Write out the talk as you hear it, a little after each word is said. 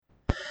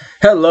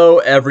Hello,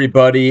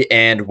 everybody,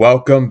 and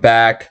welcome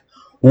back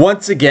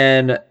once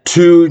again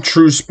to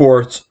True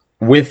Sports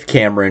with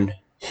Cameron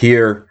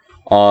here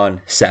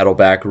on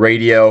Saddleback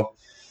Radio.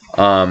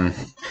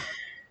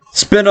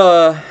 It's been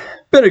a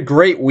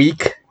great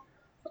week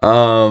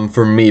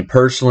for me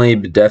personally,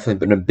 but definitely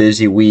been a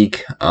busy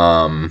week.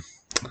 Been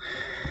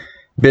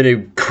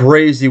a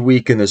crazy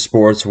week in the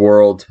sports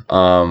world.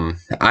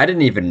 I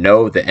didn't even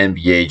know the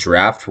NBA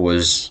draft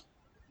was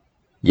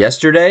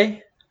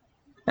yesterday.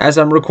 As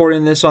I'm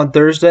recording this on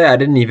Thursday, I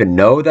didn't even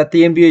know that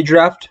the NBA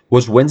draft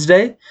was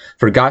Wednesday.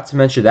 Forgot to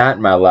mention that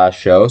in my last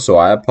show, so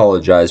I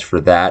apologize for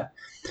that.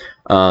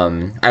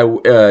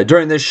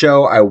 During this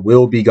show, I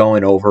will be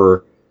going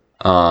over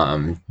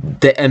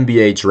the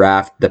NBA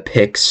draft, the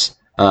picks,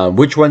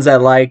 which ones I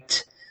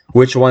liked,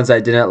 which ones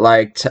I didn't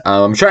like.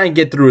 I'm trying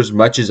to get through as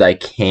much as I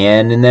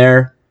can in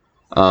there.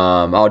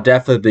 I'll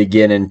definitely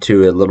get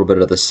into a little bit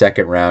of the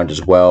second round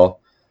as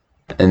well,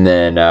 and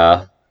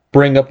then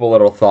bring up a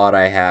little thought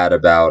I had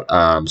about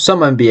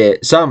some of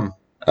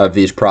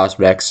these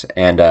prospects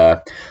and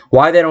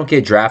why they don't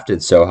get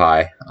drafted so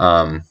high.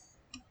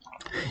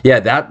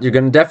 That you're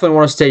gonna definitely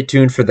want to stay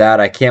tuned for that.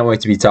 I can't wait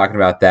to be talking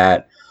about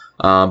that.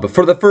 But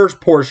for the first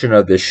portion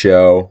of this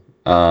show,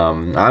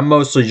 I'm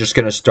mostly just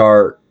gonna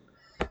start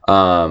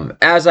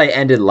as I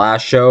ended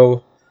last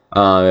show.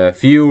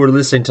 If you were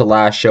listening to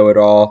last show at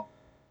all,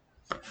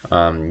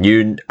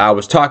 I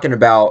was talking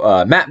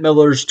about Matt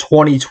Miller's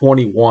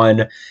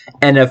 2021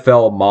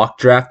 NFL mock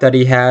draft that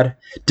he had.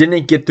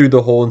 Didn't get through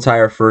the whole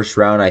entire first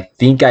round. I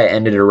think I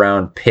ended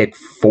around pick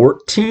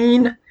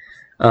 14.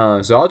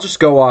 So I'll just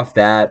go off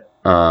that.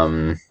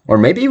 Or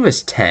maybe it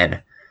was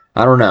 10.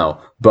 I don't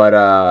know.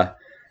 But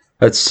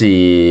let's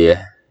see.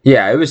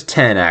 Yeah, it was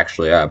 10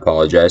 actually. I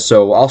apologize.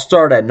 So I'll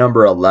start at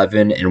number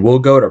 11 and we'll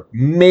go to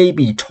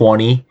maybe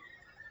 20.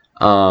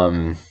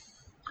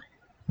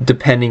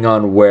 Depending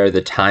on where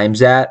the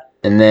time's at.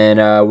 And then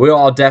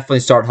I'll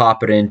definitely start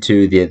hopping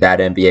into that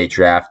NBA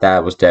draft.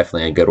 That was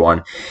definitely a good one.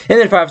 And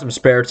then if I have some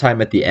spare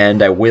time at the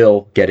end, I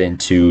will get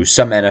into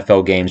some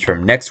NFL games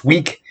from next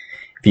week.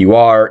 If you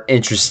are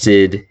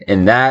interested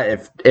in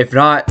that. If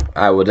not,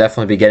 I will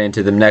definitely be getting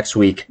into them next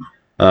week.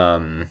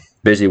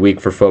 Busy week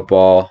for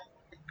football.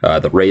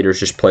 The Raiders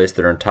just placed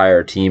their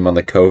entire team on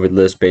the COVID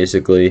list,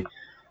 basically.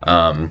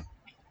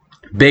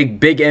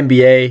 Big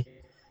NBA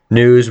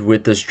news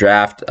with this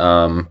draft.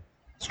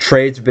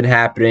 Trades have been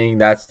happening.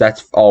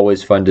 That's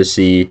always fun to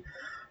see.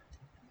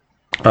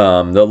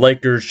 The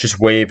Lakers just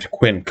waived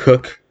Quinn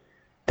Cook.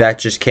 That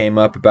just came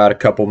up about a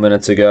couple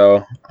minutes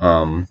ago.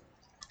 The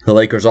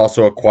Lakers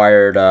also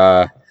acquired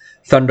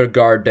Thunder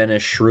guard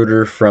Dennis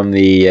Schroeder from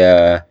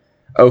the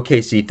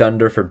OKC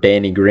Thunder for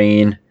Danny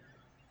Green.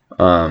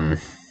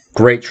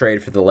 Great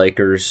trade for the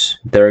Lakers.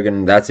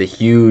 That's a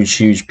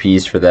huge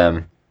piece for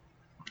them.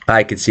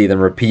 I could see them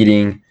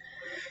repeating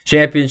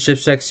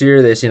championships next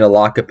year. They just need to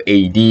lock up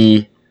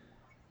AD.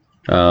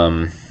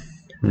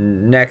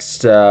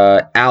 Next,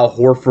 Al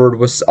Horford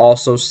was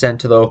also sent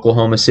to the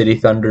Oklahoma City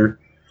Thunder.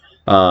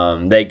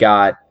 They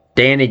got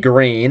Danny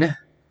Green.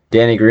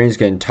 Danny Green's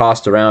getting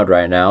tossed around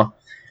right now.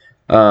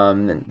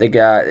 They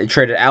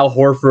traded Al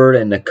Horford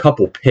and a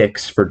couple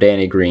picks for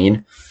Danny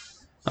Green.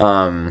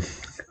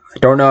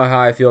 Don't know how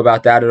I feel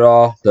about that at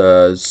all.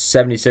 The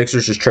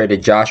 76ers just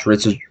traded Josh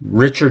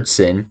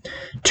Richardson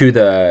to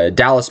the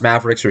Dallas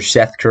Mavericks for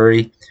Seth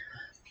Curry.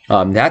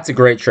 That's a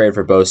great trade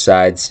for both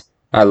sides.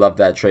 I love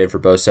that trade for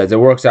both sides. It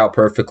works out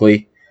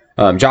perfectly.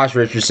 Josh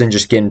Richardson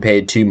just getting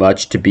paid too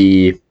much to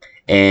be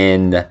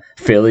in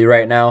Philly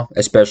right now,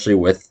 especially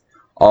with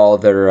all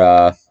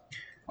their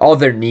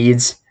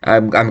needs.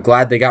 I'm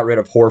glad they got rid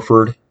of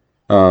Horford.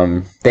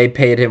 They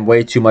paid him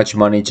way too much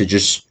money to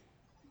just...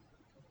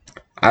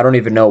 I don't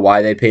even know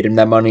why they paid him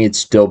that money. It's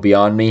still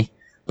beyond me.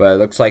 But it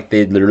looks like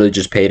they literally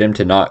just paid him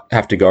to not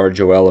have to guard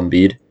Joel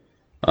Embiid.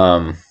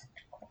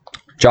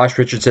 Josh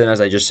Richardson, as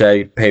I just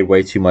said, paid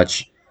way too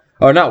much.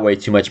 Oh, not way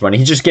too much money.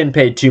 He's just getting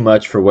paid too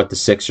much for what the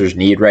Sixers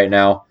need right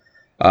now.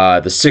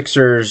 The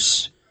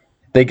Sixers,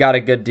 they got a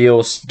good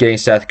deal getting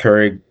Seth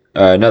Curry,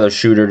 another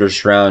shooter to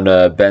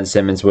surround Ben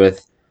Simmons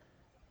with.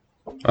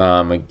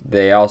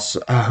 They also...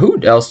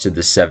 who else did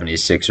the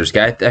 76ers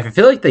get? I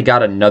feel like they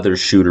got another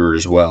shooter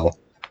as well.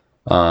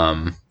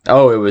 That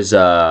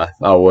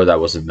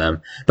wasn't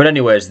them. But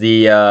anyways,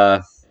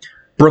 the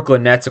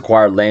Brooklyn Nets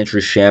acquired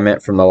Landry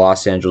Shamet from the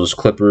Los Angeles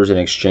Clippers in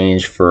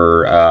exchange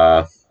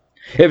for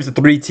it was a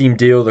 3-team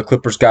deal. The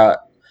Clippers got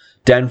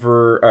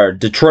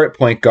Detroit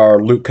point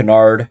guard Luke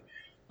Kennard.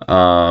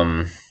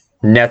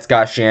 Nets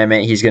got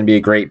Shamet. He's going to be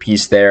a great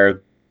piece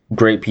there.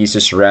 Great piece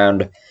to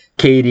surround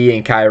KD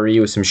and Kyrie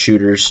with some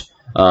shooters.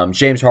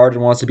 James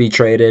Harden wants to be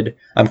traded.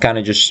 I'm kind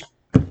of just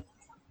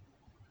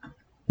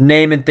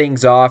naming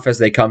things off as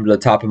they come to the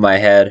top of my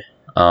head.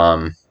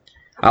 I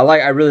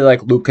really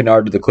like Luke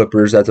Kennard to the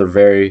Clippers. That's a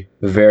very,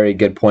 very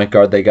good point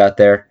guard they got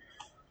there.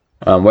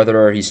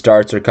 Whether he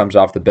starts or comes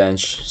off the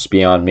bench, it's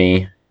beyond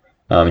me.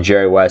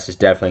 Jerry West is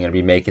definitely going to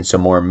be making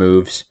some more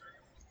moves.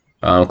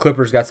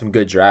 Clippers got some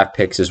good draft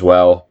picks as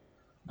well.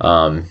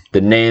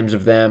 The names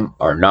of them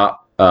are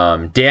not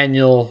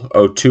Daniel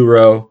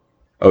Oturu,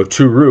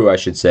 I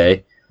should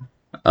say,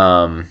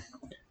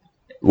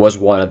 was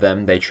one of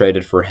them. They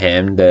traded for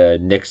him. The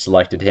Knicks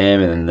selected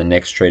him, and then the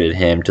Knicks traded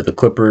him to the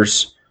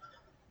Clippers.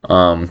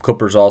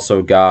 Clippers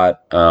also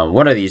got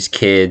one of these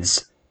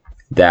kids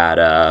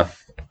that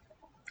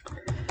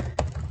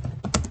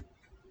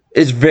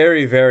is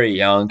very, very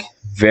young.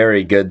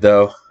 Very good,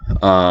 though.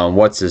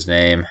 What's his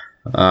name?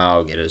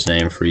 I'll get his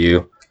name for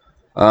you.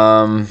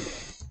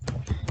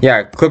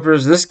 Yeah,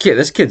 Clippers. This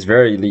kid's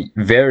very,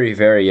 very,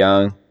 very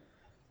young.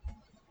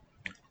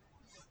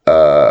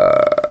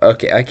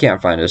 Okay, I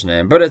can't find his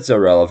name, but it's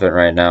irrelevant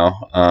right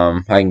now.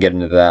 I can get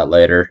into that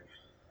later.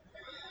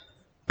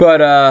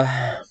 But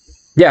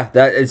yeah,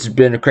 it's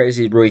been a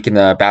crazy week in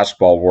the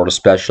basketball world,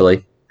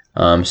 especially.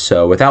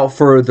 So without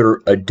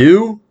further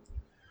ado,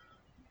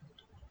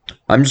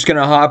 I'm just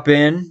gonna hop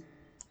in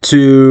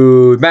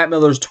to Matt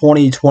Miller's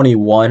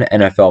 2021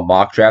 NFL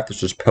mock draft.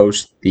 This was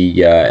post the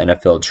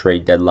NFL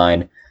trade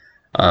deadline.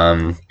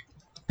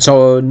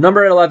 So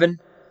number 11.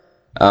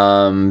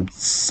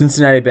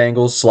 Cincinnati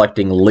Bengals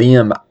selecting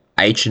Liam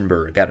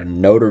Eichenberg out of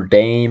Notre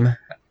Dame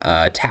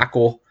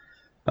tackle.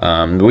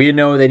 We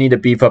know they need to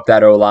beef up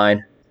that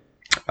O-line.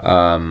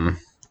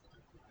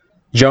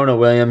 Jonah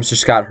Williams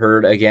just got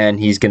hurt again.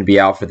 He's going to be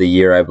out for the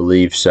year, I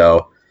believe.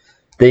 So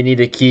they need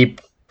to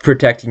keep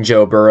protecting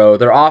Joe Burrow.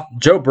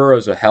 Joe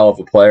Burrow's a hell of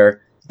a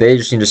player. They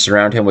just need to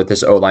surround him with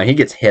this O-line. He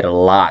gets hit a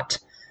lot.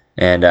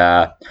 And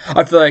I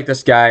feel like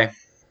this guy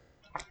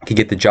can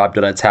get the job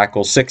done at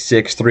tackle.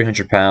 6'6",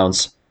 300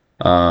 pounds.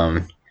 Yeah,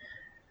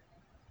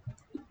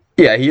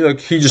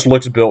 he just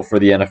looks built for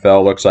the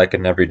NFL. Looks like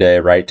an everyday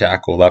right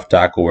tackle, left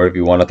tackle, wherever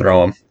you want to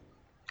throw him.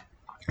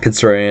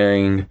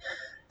 Considering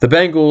the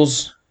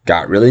Bengals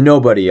got really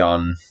nobody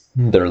on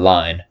their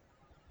line.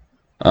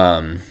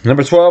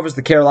 Number 12 is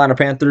the Carolina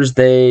Panthers.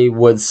 They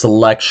would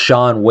select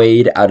Shaun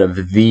Wade out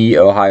of The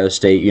Ohio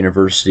State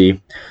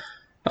University.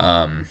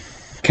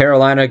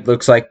 Carolina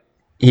looks like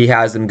he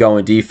has them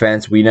going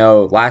defense. We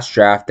know last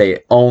draft they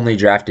only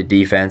drafted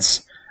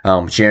defense.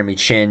 Jeremy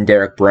Chin,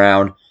 Derek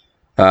Brown,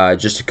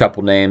 just a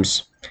couple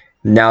names.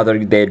 Now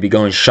they'd be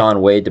going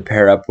Shaun Wade to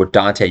pair up with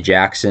Dante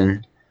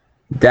Jackson.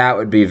 That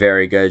would be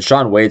very good.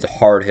 Shaun Wade's a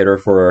hard hitter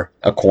for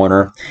a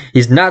corner.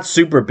 He's not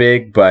super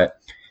big, but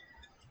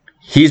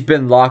he's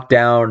been locked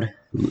down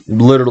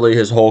literally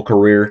his whole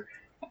career.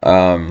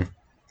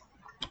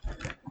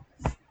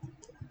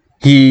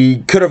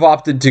 He could have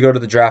opted to go to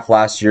the draft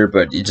last year,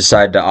 but he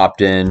decided to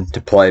opt in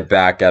to play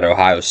back at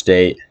Ohio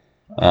State.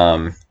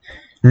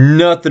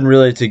 Nothing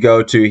really to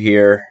go to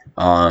here.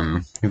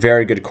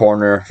 Very good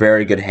corner,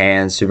 very good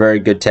hands, very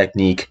good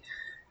technique.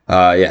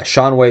 Yeah,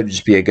 Shaun Wade would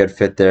just be a good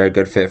fit there, a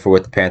good fit for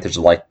what the Panthers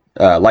like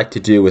to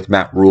do with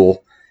Matt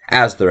Rule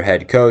as their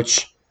head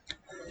coach.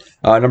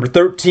 Number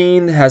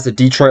 13 has the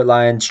Detroit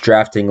Lions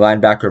drafting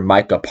linebacker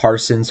Micah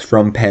Parsons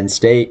from Penn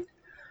State.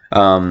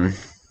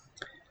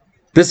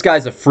 This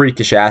guy's a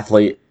freakish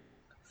athlete.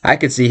 I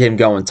could see him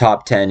going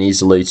top 10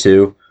 easily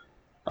too.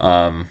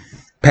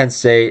 Penn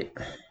State,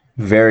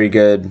 very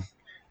good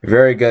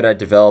at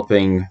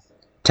developing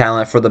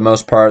talent for the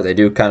most part. They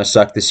do kind of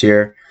suck this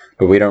year,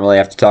 but we don't really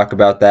have to talk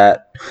about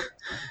that.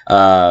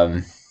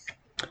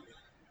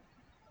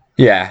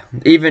 Yeah,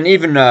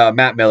 even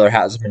Matt Miller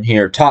has him in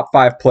here. Top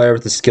 5 player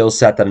with a skill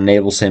set that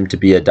enables him to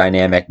be a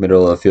dynamic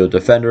middle of the field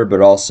defender,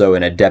 but also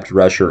an adept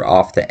rusher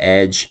off the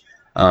edge.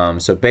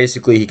 So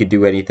basically, he could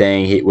do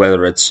anything,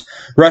 whether it's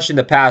rushing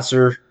the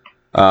passer,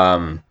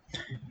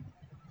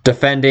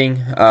 defending.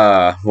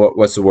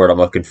 What's the word I'm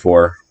looking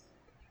for?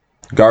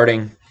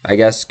 Guarding, I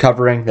guess.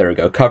 Covering. There we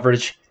go.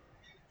 Coverage.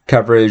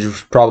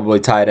 Probably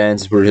tight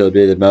ends where he'll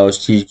be the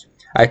most.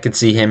 I could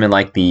see him in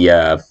like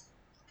the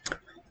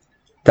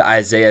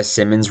Isaiah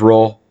Simmons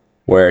role,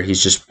 where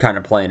he's just kind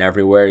of playing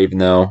everywhere, even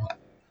though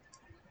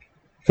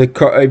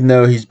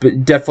he's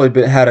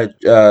definitely had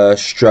a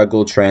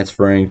struggle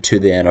transferring to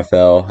the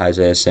NFL,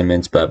 Isaiah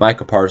Simmons. But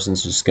Micah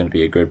Parsons is going to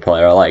be a good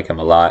player. I like him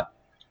a lot.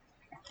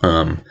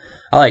 I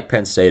like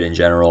Penn State in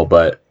general,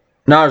 but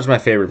not as my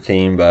favorite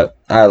team. But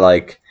I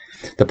like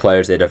the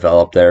players they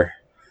develop there,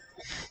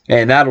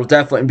 and that'll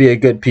definitely be a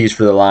good piece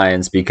for the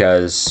Lions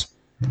because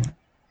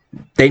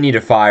they need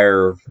to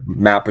fire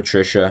Matt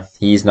Patricia.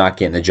 He's not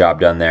getting the job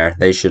done there.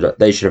 They should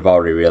have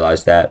already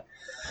realized that.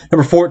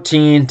 Number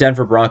 14,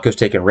 Denver Broncos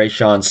taking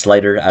Rashawn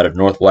Slater out of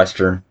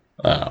Northwestern,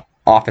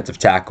 offensive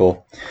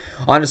tackle.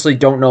 Honestly,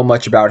 don't know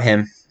much about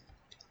him,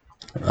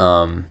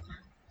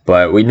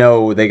 but we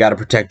know they got to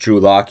protect Drew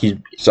Lock.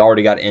 He's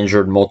already got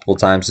injured multiple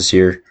times this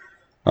year.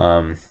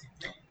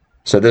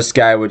 So this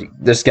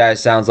guy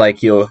sounds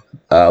like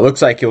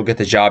looks like he'll get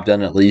the job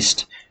done at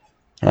least.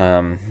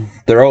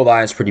 Their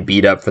O-line's pretty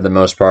beat up for the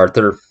most part.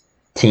 Their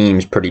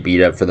team's pretty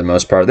beat up for the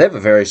most part. They have a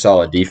very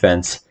solid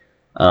defense,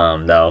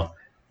 though.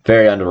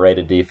 Very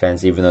underrated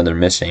defense, even though they're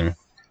missing.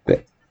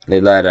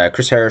 They let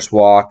Chris Harris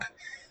walk.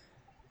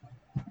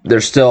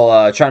 They're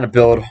still trying to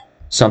build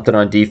something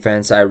on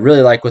defense. I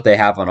really like what they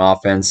have on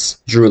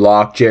offense. Drew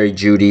Lock, Jerry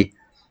Jeudy.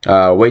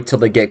 Wait till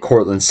they get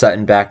Cortland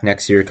Sutton back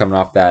next year, coming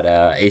off that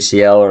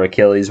ACL or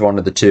Achilles, one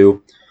of the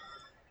two.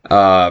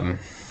 KJ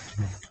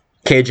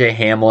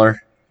Hamler,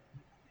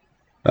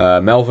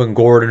 Melvin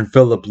Gordon,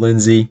 Philip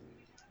Lindsay,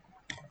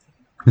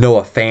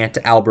 Noah Fant,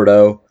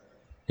 Alberto.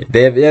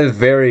 They have a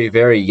very,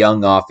 very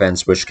young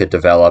offense which could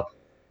develop.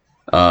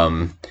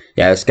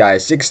 This guy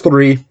is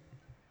 6'3".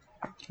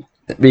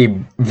 Be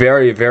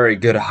very, very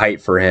good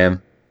height for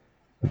him.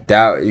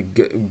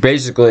 That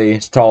basically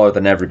is taller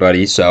than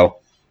everybody, so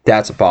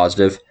that's a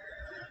positive.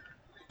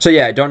 So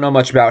yeah, I don't know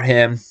much about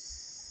him.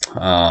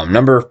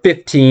 Number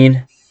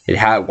 15,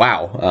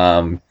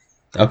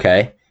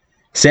 okay.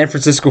 San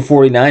Francisco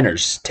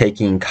 49ers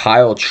taking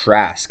Kyle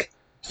Trask,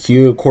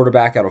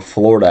 quarterback out of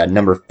Florida, at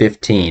number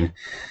 15.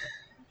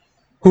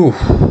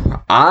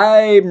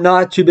 I'm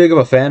not too big of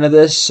a fan of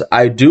this.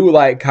 I do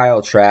like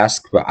Kyle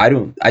Trask, but I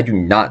do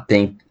not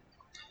think,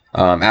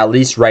 at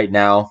least right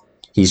now,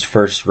 he's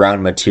first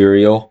round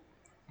material.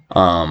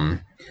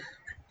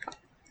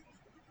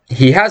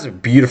 He has a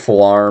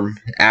beautiful arm.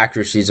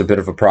 Accuracy is a bit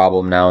of a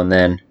problem now and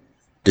then.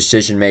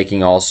 Decision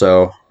making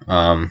also.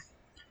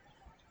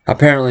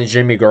 Apparently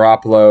Jimmy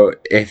Garoppolo,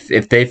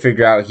 if they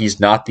figure out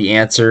he's not the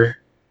answer,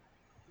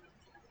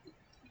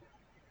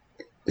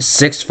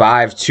 6'5",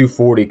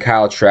 240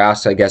 Kyle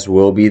Trask, I guess,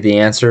 will be the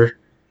answer.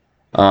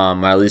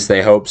 At least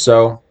they hope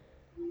so.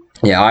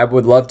 Yeah, I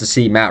would love to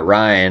see Matt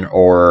Ryan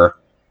or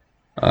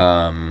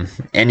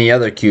any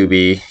other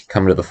QB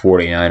come to the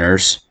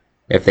 49ers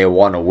if they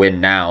want to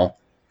win now.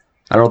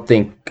 I don't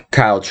think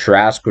Kyle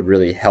Trask would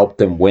really help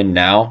them win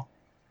now.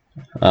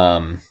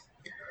 Wow,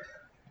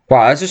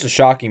 that's just a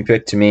shocking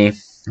pick to me.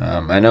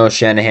 I know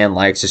Shanahan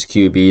likes his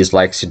QBs,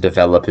 likes to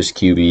develop his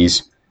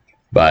QBs,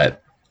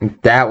 but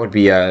that would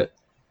be a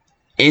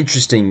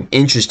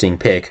interesting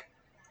pick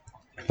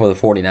for the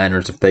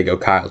 49ers if they go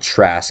Kyle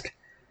Trask.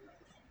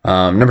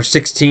 Number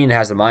 16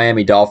 has the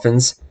Miami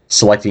Dolphins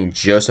selecting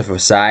Joseph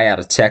Ossai out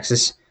of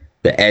Texas,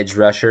 the edge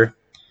rusher.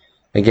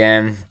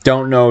 Again,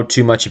 don't know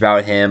too much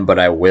about him, but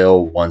I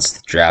will once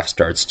the draft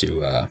starts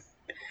to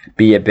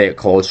be a bit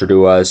closer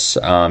to us.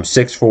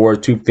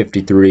 6'4",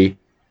 253.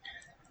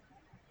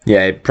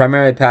 Yeah,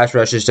 primarily pass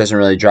rushes, doesn't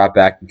really drop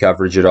back in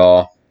coverage at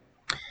all.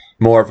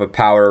 More of a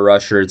power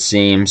rusher, it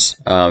seems.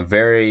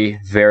 Very,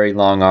 very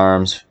long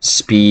arms,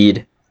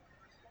 speed.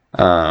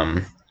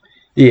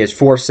 He has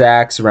 4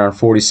 sacks, around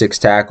 46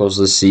 tackles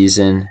this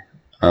season.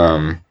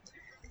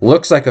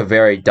 Looks like a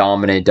very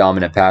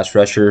dominant pass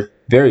rusher.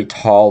 Very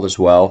tall as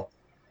well.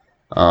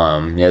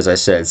 As I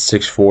said,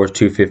 6'4",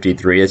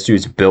 253. This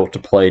dude's built to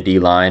play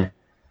D-line.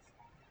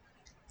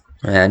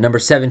 Number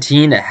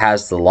 17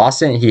 has the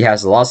Las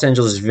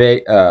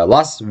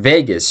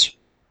Vegas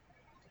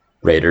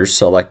Raiders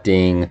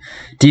selecting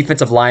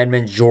defensive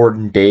lineman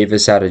Jordan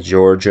Davis out of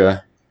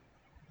Georgia.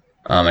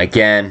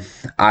 Again,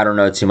 I don't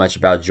know too much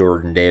about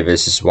Jordan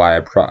Davis. This is why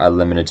I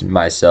limited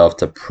myself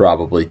to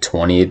probably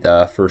 20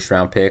 the first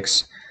round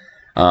picks.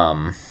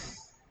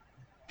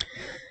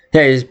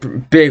 He's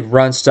big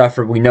run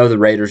stuffer. We know the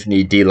Raiders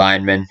need D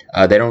linemen.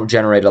 They don't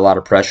generate a lot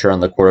of pressure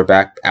on the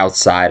quarterback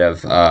outside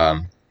of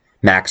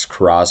Max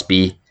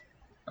Crosby.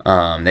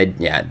 They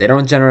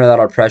don't generate a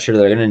lot of pressure.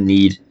 They're going to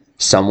need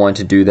someone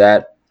to do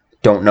that.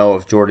 Don't know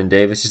if Jordan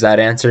Davis is that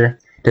answer.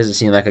 Doesn't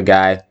seem like a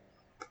guy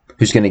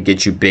who's going to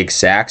get you big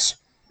sacks.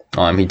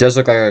 He does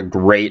look like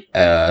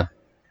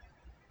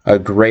a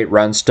great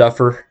run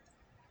stuffer,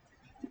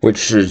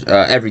 which is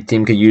every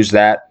team could use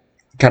that.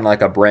 Kind of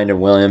like a Brandon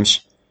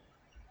Williams.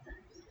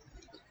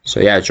 So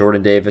yeah,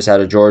 Jordan Davis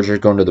out of Georgia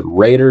going to the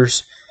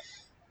Raiders.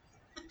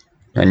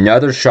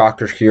 Another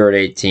shocker here at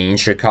 18.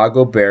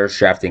 Chicago Bears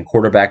drafting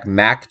quarterback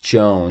Mac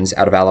Jones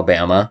out of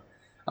Alabama.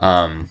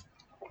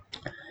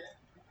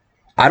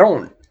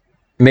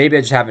 Maybe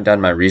I just haven't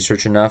done my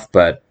research enough,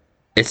 but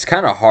it's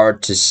kind of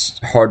hard to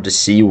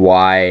see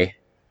why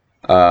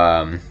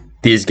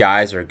these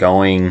guys are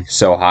going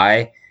so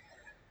high.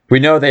 We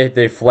know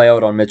they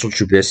flailed on Mitchell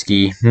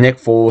Trubisky. Nick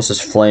Foles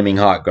is flaming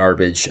hot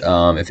garbage.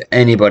 If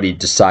anybody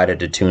decided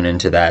to tune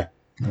into that,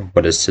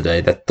 what is today?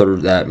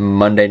 That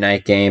Monday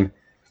night game,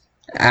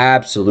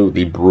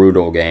 absolutely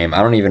brutal game.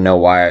 I don't even know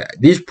why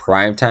these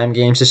primetime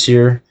games this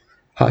year.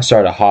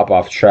 Sorry to hop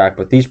off track,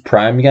 but these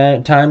time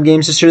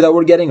games this year that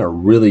we're getting are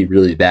really,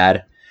 really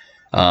bad.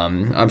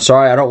 I'm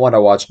sorry, I don't want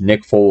to watch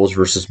Nick Foles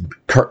versus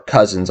Kirk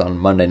Cousins on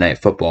Monday Night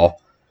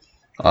Football.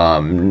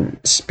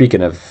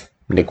 Speaking of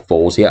Nick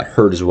Foles, he got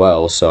hurt as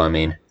well, so I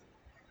mean,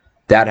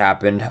 that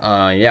happened.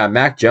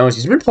 Mac Jones,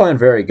 he's been playing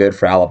very good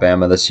for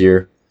Alabama this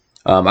year.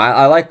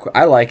 I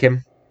like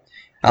him.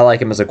 I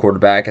like him as a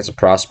quarterback, as a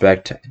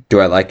prospect.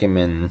 Do I like him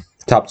in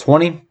top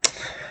 20?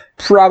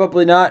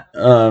 Probably not.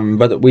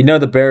 But we know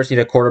the Bears need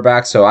a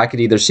quarterback, so I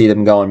could either see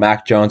them going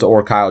Mac Jones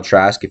or Kyle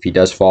Trask if he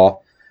does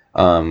fall.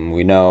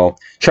 We know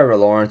Trevor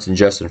Lawrence and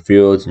Justin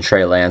Fields and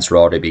Trey Lance will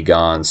already be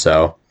gone,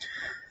 so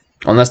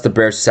unless the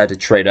Bears decide to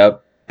trade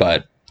up,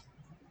 but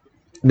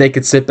they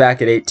could sit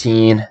back at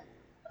 18,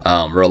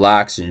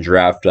 relax, and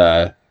draft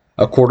a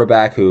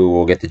quarterback who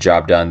will get the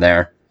job done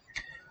there.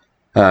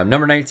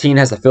 Number 19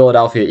 has the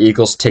Philadelphia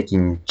Eagles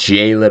taking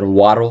Jalen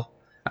Waddle,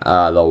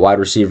 the wide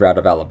receiver out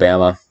of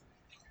Alabama.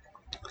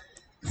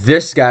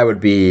 This guy would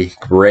be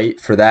great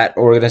for that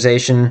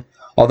organization,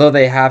 although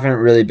they haven't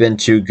really been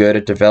too good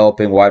at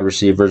developing wide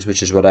receivers,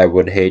 which is what I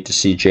would hate to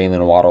see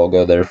Jalen Waddle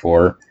go there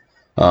for.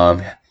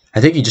 I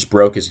think he just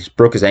broke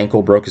his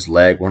ankle, broke his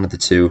leg, one of the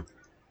two.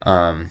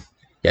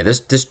 Yeah,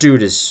 this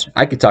dude is.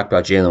 I could talk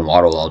about Jalen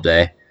Waddle all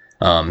day.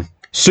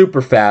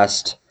 Super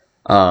fast,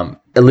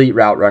 elite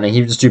route running.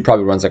 This dude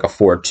probably runs like a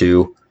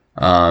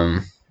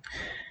 4.2.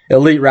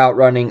 Elite route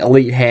running,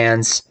 elite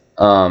hands.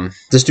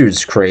 This dude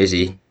is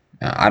crazy.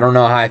 I don't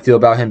know how I feel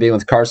about him being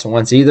with Carson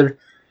Wentz either,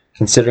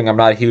 considering I'm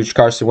not a huge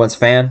Carson Wentz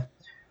fan.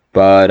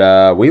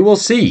 But we will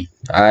see.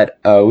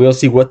 We'll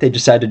see what they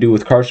decide to do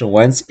with Carson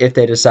Wentz. If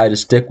they decide to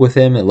stick with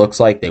him, it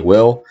looks like they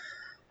will.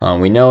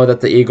 We know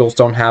that the Eagles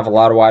don't have a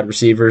lot of wide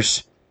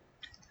receivers.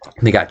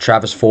 They got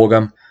Travis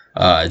Fulgham,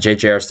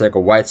 J.J.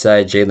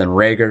 Arcega-Whiteside, Jalen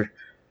Reagor,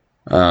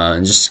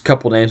 and just a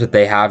couple names that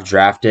they have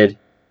drafted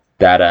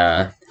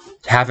that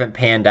haven't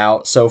panned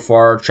out so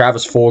far.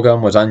 Travis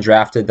Fulgham was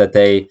undrafted that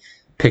they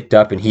picked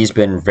up, and he's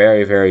been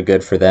very, very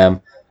good for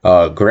them.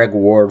 Greg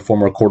Ward,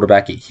 former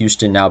quarterback at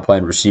Houston, now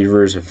playing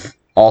receivers,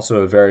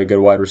 also a very good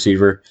wide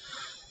receiver.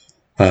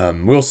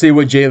 We'll see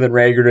what Jalen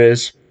Reagor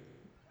is.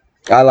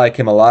 I like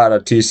him a lot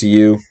at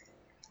TCU.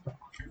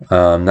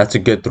 That's a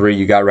good three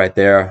you got right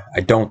there.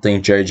 I don't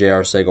think J.J.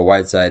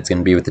 Arcega-Whiteside is going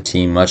to be with the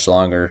team much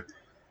longer.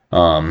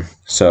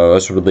 So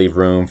this would leave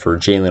room for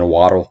Jalen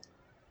Waddle.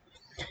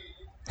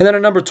 And then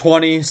at number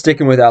 20,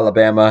 sticking with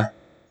Alabama,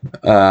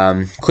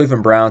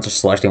 Cleveland Browns are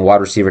selecting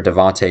wide receiver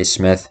Devontae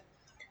Smith.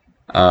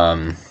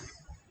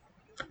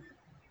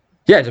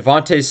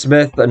 Devontae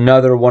Smith,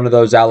 another one of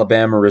those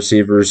Alabama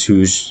receivers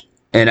who's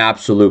an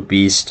absolute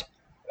beast.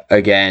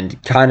 Again,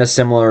 kind of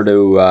similar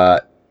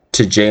to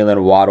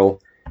Jalen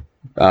Waddle.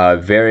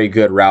 Very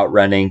good route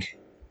running.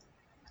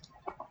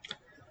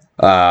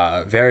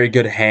 Very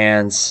good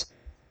hands.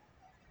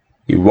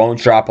 He won't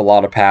drop a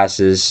lot of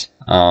passes.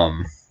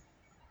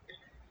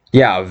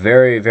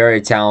 Very,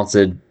 very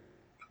talented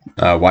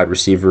wide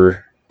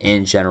receiver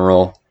in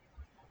general.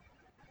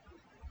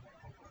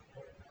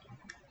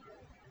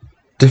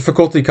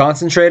 Difficulty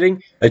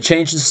concentrating, a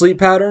change in sleep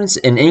patterns,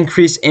 an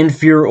increase in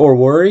fear or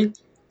worry.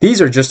 These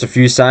are just a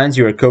few signs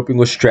you are coping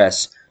with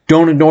stress.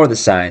 Don't ignore the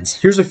signs.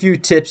 Here's a few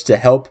tips to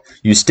help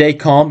you stay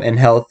calm and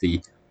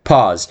healthy.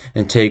 Pause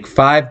and take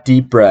 5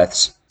 deep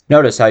breaths.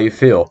 Notice how you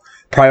feel.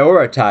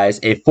 Prioritize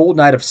a full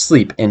night of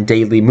sleep and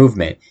daily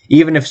movement,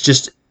 even if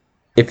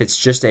it's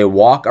just a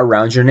walk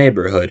around your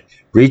neighborhood.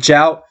 Reach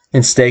out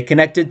and stay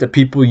connected to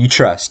people you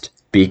trust.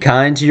 Be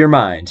kind to your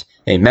mind.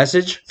 A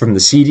message from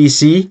the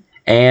CDC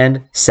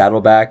and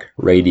Saddleback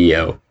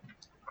Radio.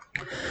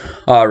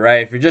 All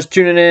right, if you're just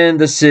tuning in,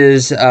 this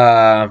is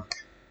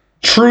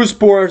True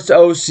Sports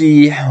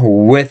OC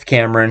with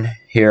Cameron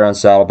here on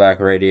Saddleback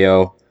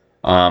Radio.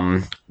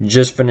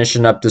 Just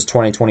finishing up this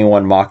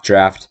 2021 mock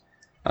draft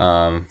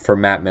for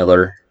Matt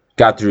Miller.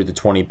 Got through the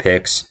 20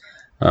 picks.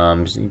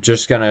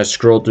 Just going to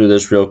scroll through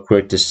this real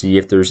quick to see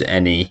if there's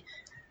any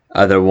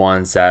other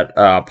ones that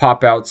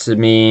pop out to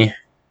me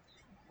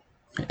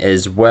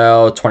as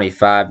well.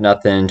 25,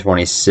 nothing.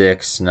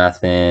 26,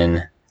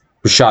 nothing.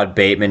 Rashad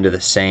Bateman to the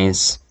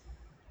Saints,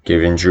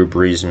 giving Drew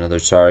Brees another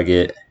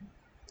target.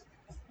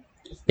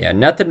 Yeah,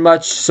 nothing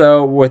much.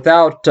 So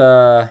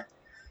after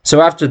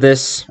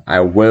this, I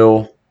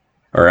will,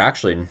 or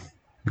actually,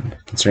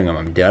 considering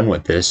I'm done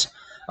with this,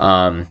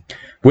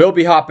 we'll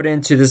be hopping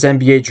into this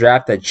NBA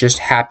draft that just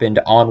happened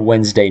on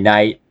Wednesday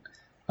night.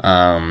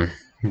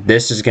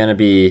 This is going to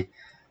be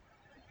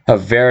a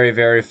very,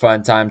 very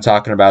fun time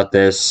talking about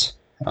this.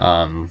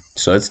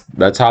 So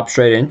let's hop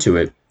straight into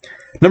it.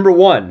 Number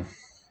 1,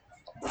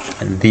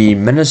 the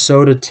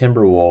Minnesota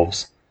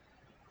Timberwolves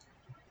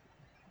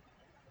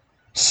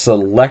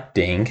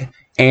selecting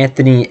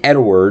Anthony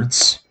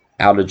Edwards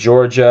out of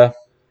Georgia.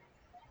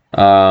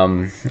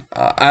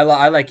 I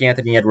like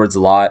Anthony Edwards a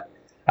lot.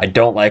 I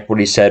don't like what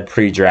he said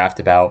pre-draft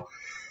about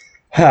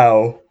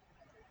how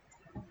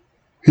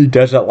he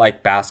doesn't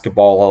like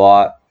basketball a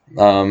lot.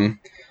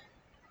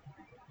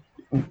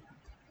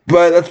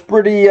 But that's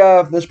pretty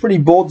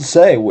bold to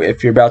say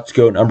if you're about to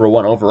go number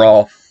 1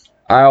 overall.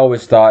 I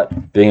always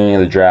thought, beginning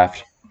of the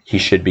draft, he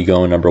should be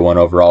going number 1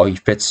 overall. He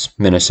fits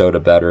Minnesota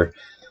better.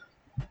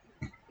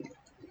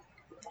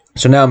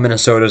 So now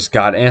Minnesota's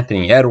got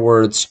Anthony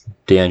Edwards,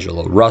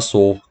 D'Angelo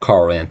Russell,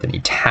 Karl Anthony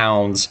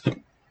Towns.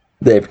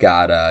 They've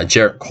got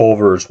Jarrett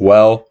Culver as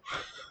well.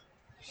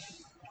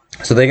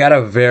 So they got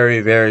a very,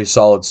 very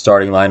solid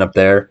starting lineup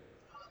there.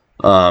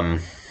 I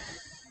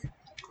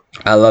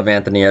love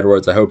Anthony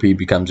Edwards. I hope he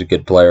becomes a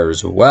good player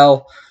as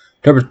well.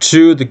 Number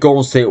 2, the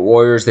Golden State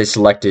Warriors. They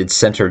selected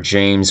center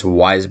James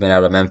Wiseman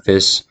out of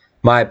Memphis.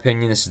 My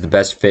opinion, this is the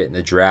best fit in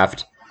the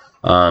draft.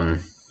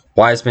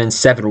 Wiseman,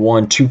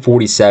 7'1",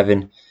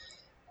 247.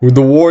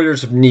 The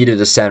Warriors have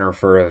needed a center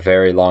for a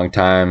very long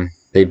time.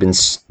 They've been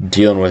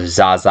dealing with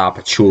Zaza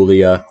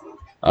Pachulia.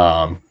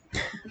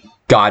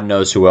 God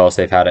knows who else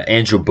they've had.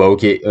 Andrew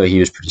Bogut, he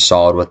was pretty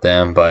solid with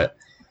them, but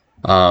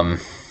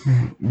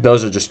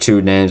Those are just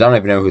two names. I don't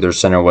even know who their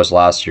center was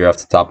last year off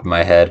the top of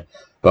my head.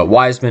 But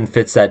Wiseman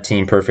fits that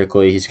team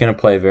perfectly. He's going to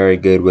play very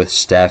good with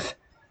Steph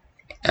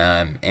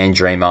and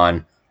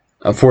Draymond.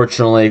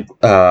 Unfortunately,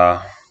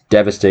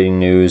 devastating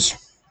news.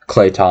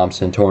 Klay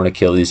Thompson torn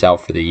Achilles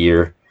out for the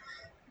year.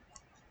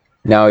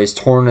 Now he's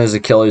torn his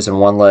Achilles in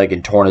one leg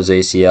and torn his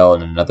ACL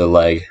in another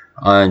leg.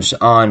 Just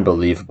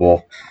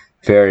unbelievable.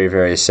 Very,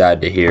 very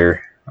sad to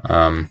hear.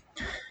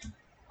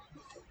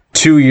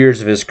 2 years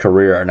of his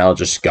career are now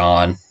just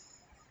gone.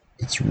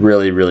 It's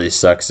really, really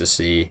sucks to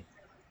see.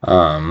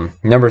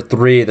 Number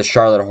 3, the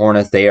Charlotte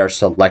Hornets. They are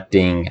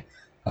selecting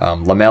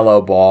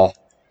LaMelo Ball.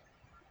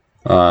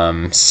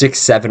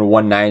 6'7",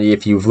 190.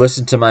 If you've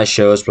listened to my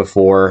shows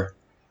before,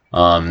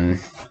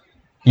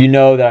 you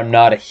know that I'm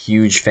not a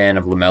huge fan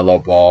of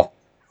LaMelo Ball.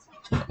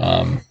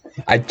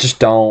 I just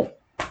don't.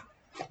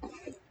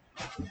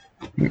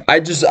 I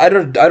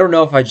don't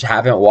know if I just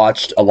haven't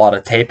watched a lot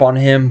of tape on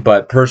him,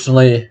 but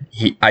personally,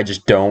 I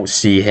just don't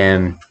see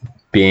him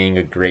being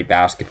a great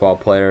basketball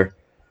player.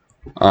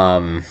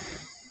 LaMelo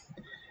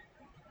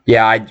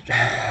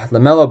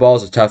Ball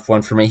is a tough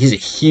one for me. He's a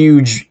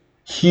huge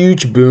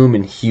boom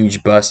and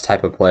huge bust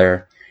type of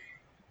player.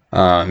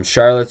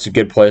 Charlotte's a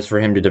good place for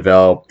him to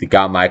develop. They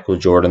got Michael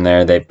Jordan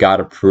there. They've got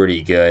a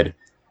pretty good.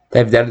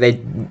 They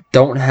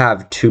don't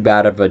have too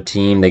bad of a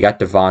team. They got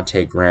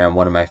Devontae Graham,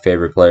 one of my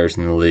favorite players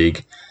in the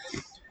league.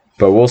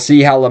 But we'll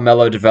see how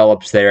LaMelo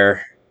develops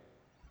there.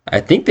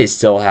 I think they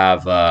still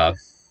have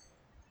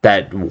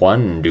that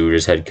one dude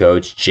as head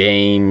coach,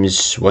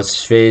 James. What's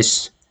his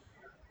face?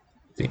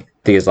 I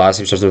think his last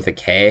name starts with a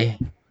K.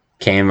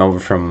 Came over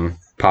from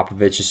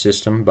Popovich's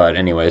system. But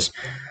anyways,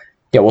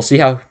 yeah, we'll see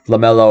how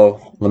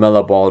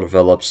LaMelo Ball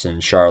develops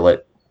in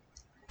Charlotte.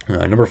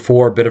 Number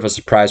 4, a bit of a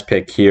surprise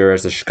pick here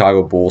as the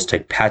Chicago Bulls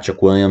take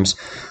Patrick Williams.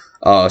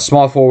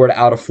 Small forward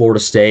out of Florida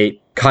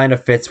State. Kind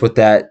of fits what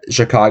that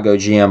Chicago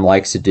GM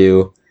likes to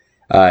do.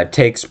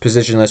 Takes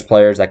positionless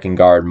players that can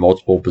guard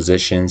multiple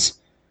positions.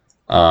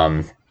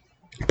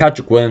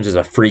 Patrick Williams is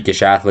a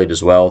freakish athlete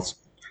as well.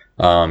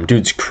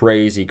 Dude's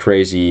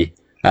crazy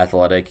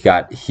athletic.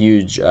 Got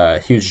huge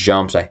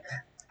jumps. I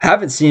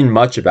haven't seen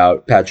much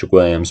about Patrick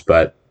Williams,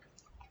 but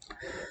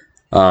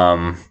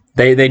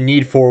they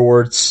need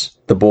forwards.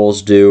 The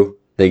Bulls do.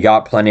 They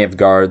got plenty of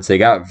guards. They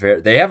have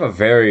a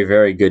very,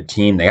 very good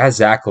team. They got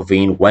Zach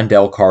LaVine,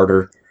 Wendell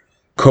Carter,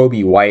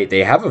 Kobe White.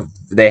 They have a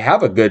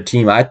good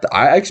team. I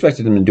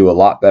expected them to do a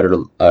lot better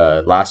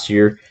last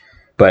year,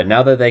 but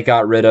now that they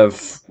got rid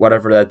of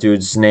whatever that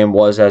dude's name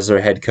was as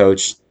their head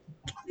coach,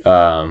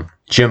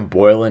 Jim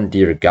Boylan.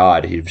 Dear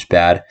God, he was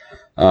bad.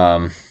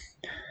 They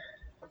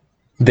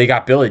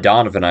got Billy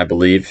Donovan, I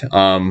believe.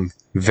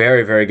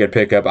 Very, very good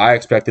pickup. I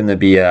expect them to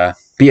be a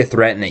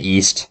threat in the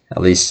East,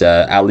 at least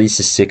a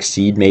 6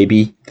 seed,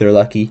 maybe. They're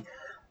lucky,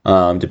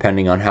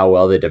 depending on how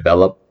well they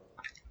develop.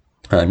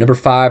 Number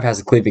 5 has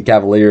the Cleveland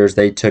Cavaliers.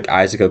 They took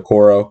Isaac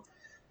Okoro,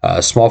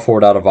 small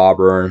forward out of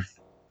Auburn.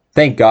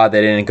 Thank God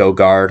they didn't go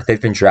guard.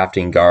 They've been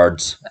drafting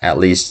guards at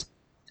least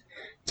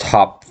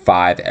top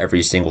 5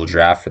 every single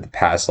draft for the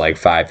past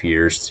 5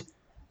 years.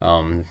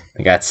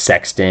 They got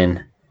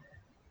Sexton,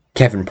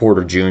 Kevin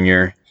Porter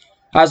Jr.,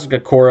 Isaac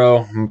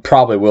Okoro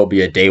probably will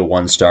be a day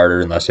 1 starter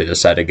unless they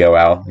decide to go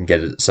out and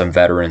get some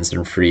veterans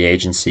in free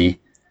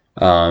agency.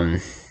 Another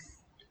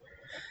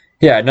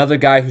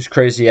guy who's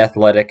crazy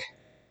athletic.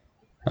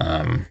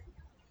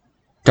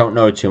 Don't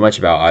know too much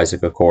about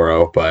Isaac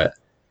Okoro, but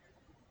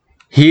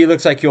he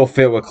looks like he'll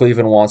fit what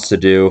Cleveland wants to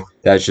do.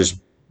 That's just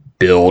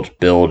build,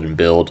 and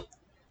build.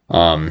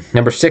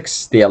 Number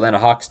 6, the Atlanta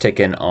Hawks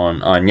taking on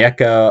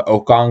Onyeka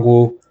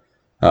Okongwu,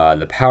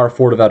 the power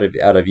forward out of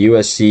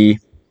USC.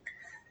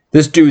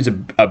 This dude's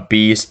a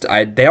beast.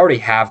 They already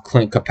have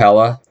Clint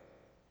Capella.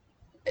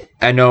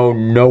 I know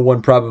no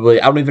one probably...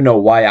 I don't even know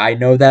why I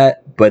know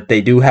that, but they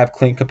do have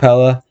Clint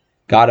Capella.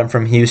 Got him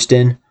from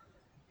Houston.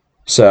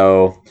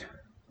 So,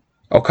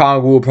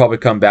 Okongwu will probably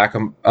come back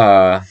him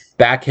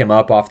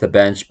up off the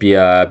bench, be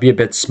a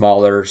bit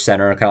smaller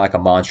center, kind of like a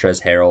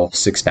Montrezl Harrell,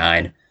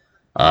 6'9".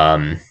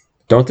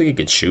 Don't think he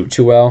could shoot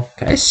too well.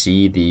 Can I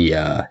see the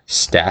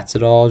stats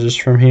at all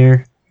just from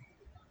here?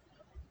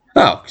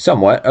 Oh,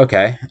 somewhat.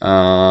 Okay.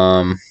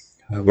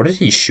 What did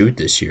he shoot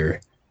this year?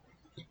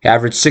 He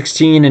averaged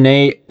 16 and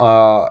 8,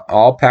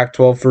 all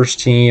Pac-12 first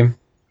team.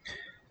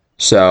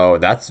 So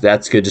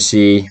that's good to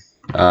see.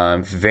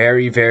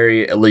 Very,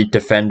 very elite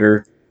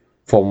defender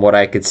from what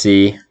I could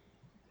see.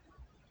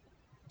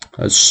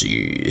 Let's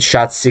see.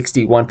 Shot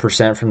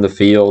 61% from the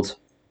field.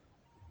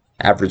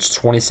 Averaged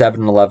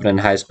 27 and 11 in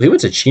high school. He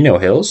went to Chino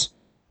Hills.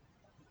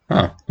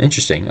 Huh.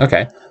 Interesting.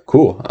 Okay.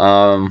 Cool.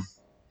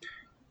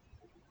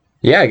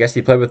 I guess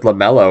he played with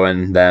LaMelo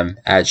and them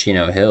at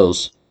Chino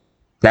Hills.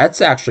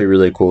 That's actually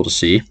really cool to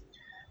see.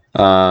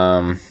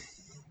 Elite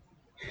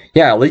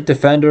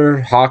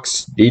defender.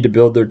 Hawks need to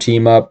build their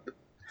team up.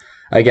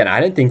 Again,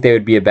 I didn't think they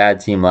would be a bad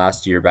team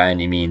last year by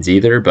any means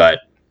either,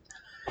 but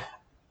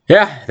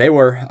yeah, they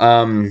were.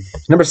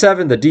 Number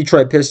 7, the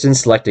Detroit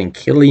Pistons selecting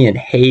Killian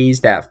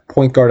Hayes, that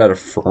point guard out of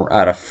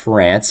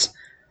France.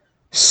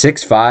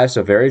 6'5",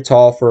 so very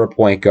tall for a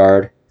point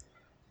guard.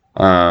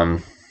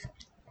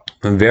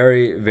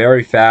 Very,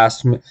 very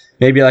fast.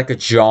 Maybe like a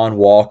John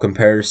Wall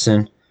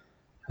comparison.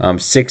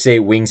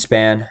 6'8"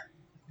 wingspan.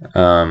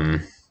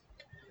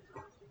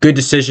 Good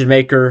decision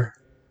maker.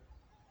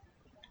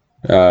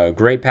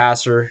 Great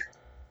passer.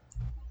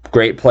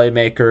 Great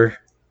playmaker.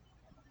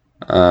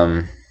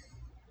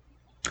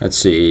 Let's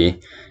see.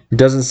 It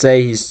doesn't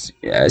say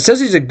it says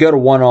he's a good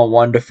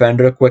one-on-one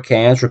defender. Quick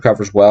hands,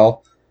 recovers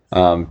well.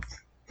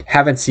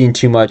 Haven't seen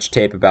too much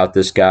tape about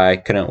this guy.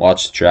 Couldn't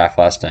watch the draft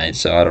last night,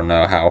 so I don't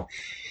know how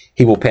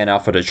he will pan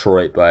out for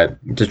Detroit. But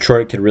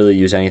Detroit could really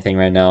use anything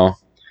right now.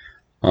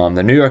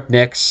 The New York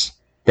Knicks,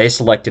 they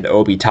selected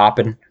Obi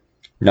Toppin,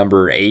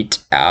 number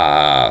 8.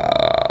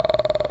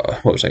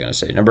 What was I going to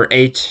say? Number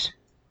 8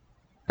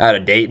 out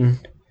of Dayton.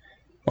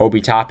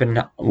 Obi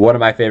Toppin, one of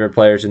my favorite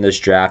players in this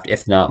draft,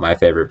 if not my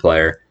favorite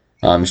player.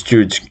 This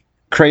dude's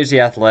crazy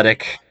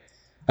athletic,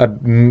 a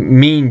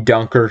mean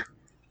dunker.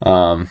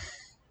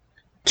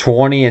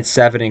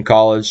 20-7 in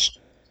college.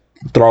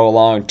 Throw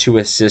along 2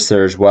 assists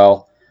there as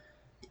well.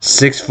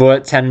 6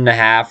 foot,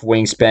 10.5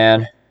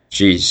 wingspan.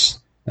 Jeez,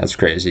 that's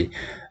crazy.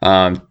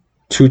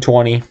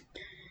 220.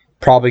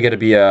 Probably going to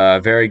be a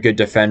very good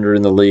defender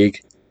in the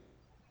league.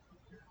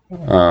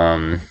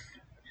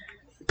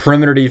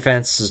 Perimeter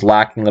defense is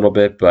lacking a little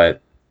bit,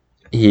 but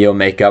he'll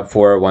make up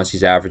for it once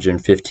he's averaging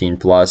 15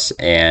 plus,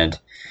 and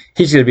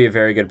he's going to be a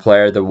very good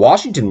player. The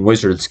Washington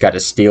Wizards got a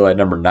steal at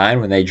number 9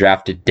 when they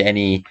drafted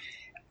Denny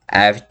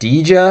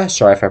Avdija.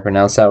 Sorry if I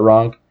pronounced that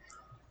wrong.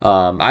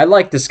 I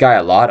like this guy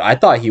a lot. I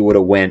thought he would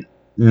have went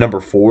number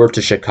 4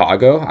 to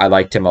Chicago. I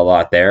liked him a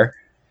lot there.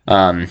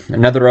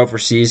 Another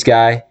overseas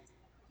guy.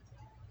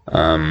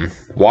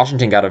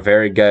 Washington got a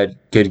very good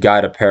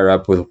guy to pair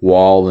up with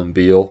Wall and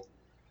Beal.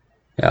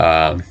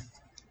 Let's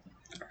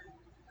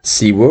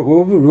see,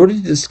 what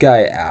did this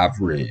guy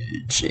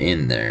average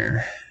in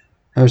there?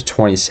 That was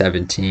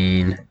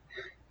 2017.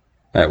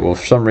 All right, well,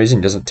 for some reason,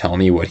 it doesn't tell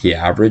me what he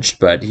averaged,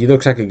 but he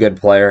looks like a good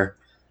player.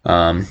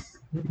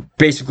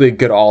 Basically, a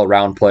good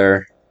all-around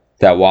player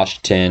that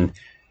Washington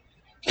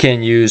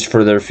can use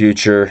for their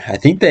future. I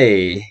think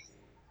they...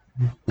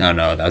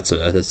 No, that's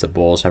the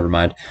Bulls. Never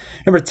mind.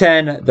 Number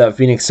 10, the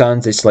Phoenix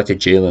Suns. They selected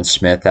Jalen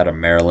Smith out of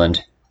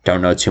Maryland.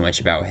 Don't know too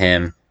much about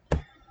him.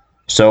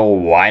 So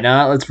why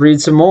not? Let's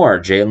read some more.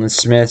 Jalen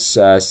Smith's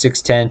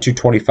 6'10",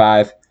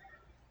 225.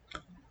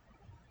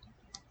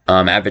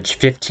 Average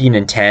 15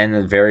 and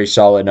 10. Very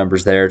solid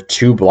numbers there.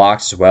 2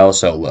 blocks as well,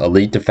 so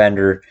elite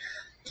defender.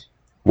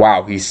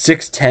 Wow, he's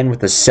 6'10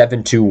 with a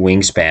 7'2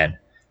 wingspan.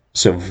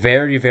 So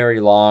very,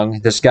 very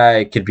long. This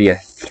guy could be a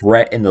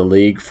threat in the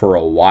league for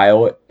a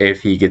while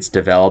if he gets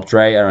developed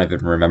right. I don't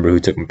even remember who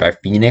took him by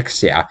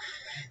Phoenix. Yeah,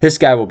 this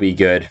guy will be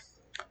good.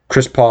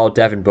 Chris Paul,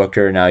 Devin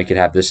Booker. Now you could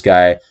have this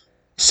guy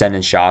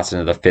sending shots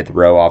into the 5th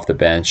row off the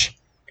bench.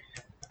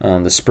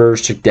 The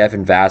Spurs took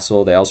Devin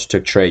Vassell. They also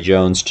took Trey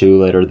Jones,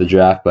 too, later in the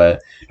draft.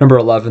 But number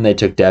 11, they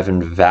took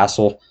Devin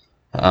Vassell.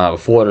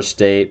 Florida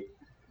State.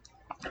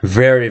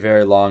 Very,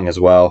 very long as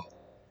well.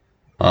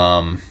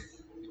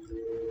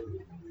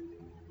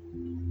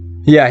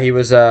 Yeah, he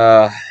was,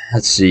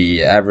 let's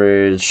see,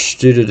 average,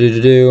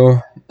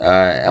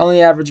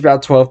 only averaged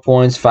about 12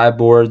 points, 5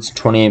 boards,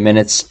 28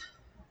 minutes.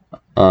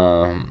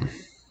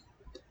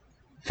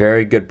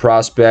 Very good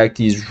prospect.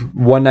 He's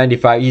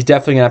 195. He's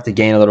definitely going to have to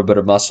gain a little bit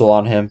of muscle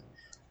on him.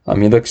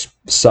 He looks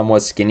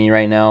somewhat skinny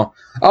right now.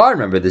 Oh, I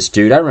remember this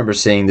dude. I remember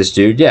seeing this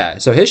dude. Yeah,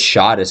 so his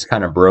shot is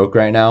kind of broke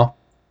right now.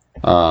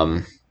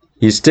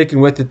 He's sticking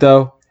with it,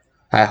 though.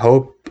 I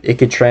hope it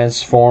could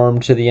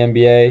transform to the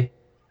NBA.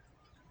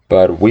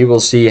 But we will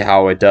see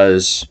how it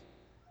does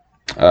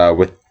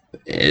with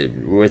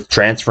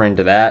transferring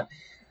to that.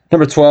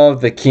 Number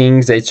 12, the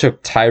Kings, they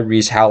took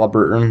Tyrese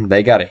Halliburton.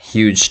 They got a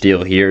huge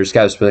steal here. This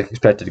guy was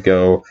expected to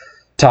go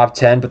top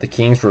 10, but the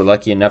Kings were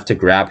lucky enough to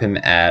grab him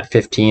at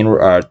 15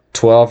 or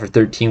 12 or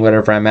 13,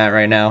 whatever I'm at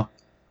right now.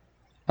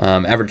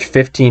 Average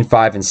 15,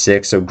 5, and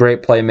 6. So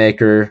great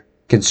playmaker,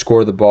 can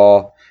score the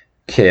ball,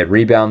 can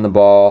rebound the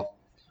ball.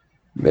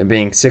 And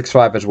being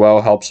 6'5" as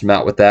well helps him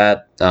out with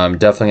that. Definitely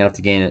going to have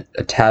to gain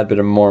a tad bit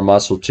of more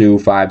muscle too.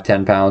 5,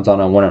 10 pounds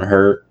on him wouldn't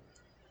hurt.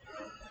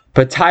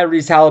 But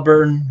Tyrese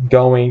Halliburton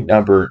going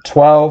number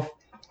 12.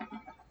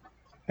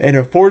 And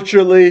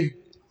unfortunately,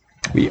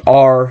 we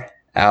are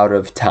out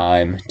of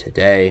time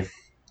today.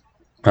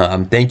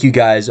 Thank you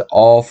guys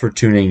all for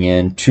tuning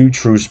in to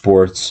True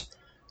Sports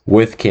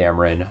with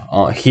Cameron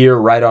here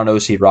right on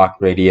OC Rock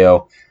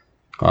Radio.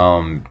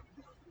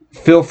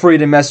 Feel free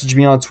to message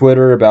me on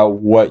Twitter about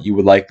what you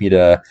would like me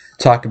to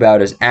talk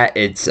about.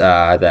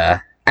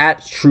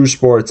 At True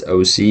Sports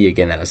OC.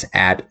 Again, that is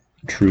at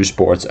True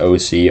Sports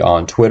OC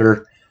on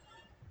Twitter.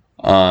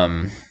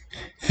 You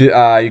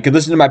could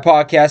listen to my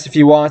podcast if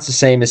you want. It's the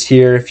same as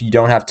here if you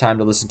don't have time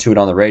to listen to it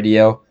on the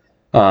radio.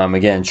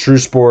 Again, True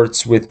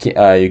Sports with you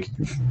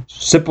can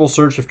simple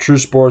search of True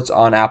Sports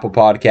on Apple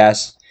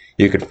Podcasts.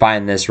 You could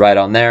find this right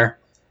on there.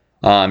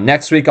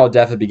 Next week I'll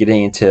definitely be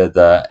getting into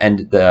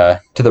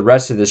the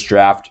rest of this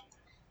draft.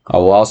 I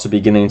will also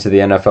be getting into the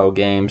NFL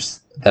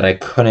games. that I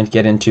couldn't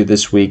get into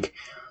this week.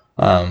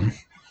 Then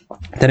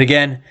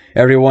again,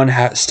 everyone,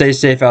 stay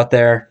safe out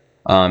there.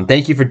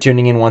 Thank you for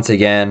tuning in once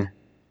again.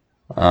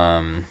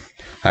 I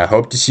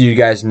hope to see you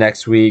guys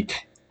next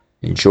week.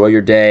 Enjoy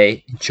your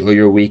day. Enjoy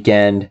your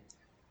weekend.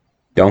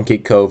 Don't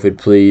get COVID,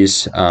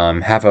 please.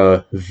 Have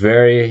a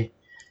very...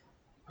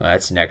 Well,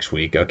 that's next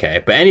week.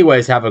 Okay. But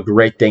anyways, have a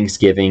great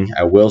Thanksgiving.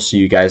 I will see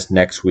you guys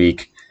next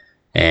week.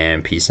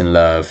 And peace and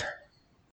love.